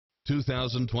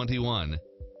2021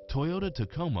 Toyota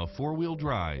Tacoma 4-wheel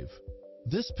drive.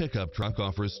 This pickup truck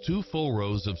offers 2 full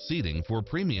rows of seating for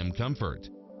premium comfort.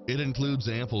 It includes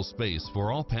ample space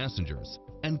for all passengers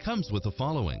and comes with the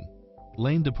following: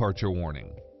 lane departure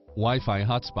warning, Wi-Fi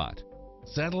hotspot,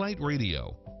 satellite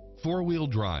radio, 4-wheel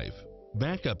drive,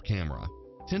 backup camera,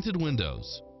 tinted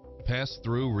windows,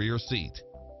 pass-through rear seat,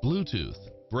 Bluetooth,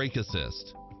 brake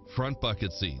assist, front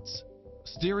bucket seats,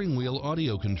 steering wheel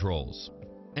audio controls,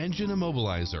 engine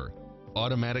immobilizer,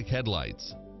 automatic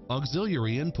headlights,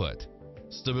 auxiliary input,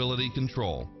 stability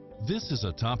control. This is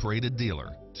a top-rated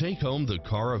dealer. Take home the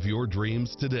car of your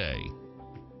dreams today.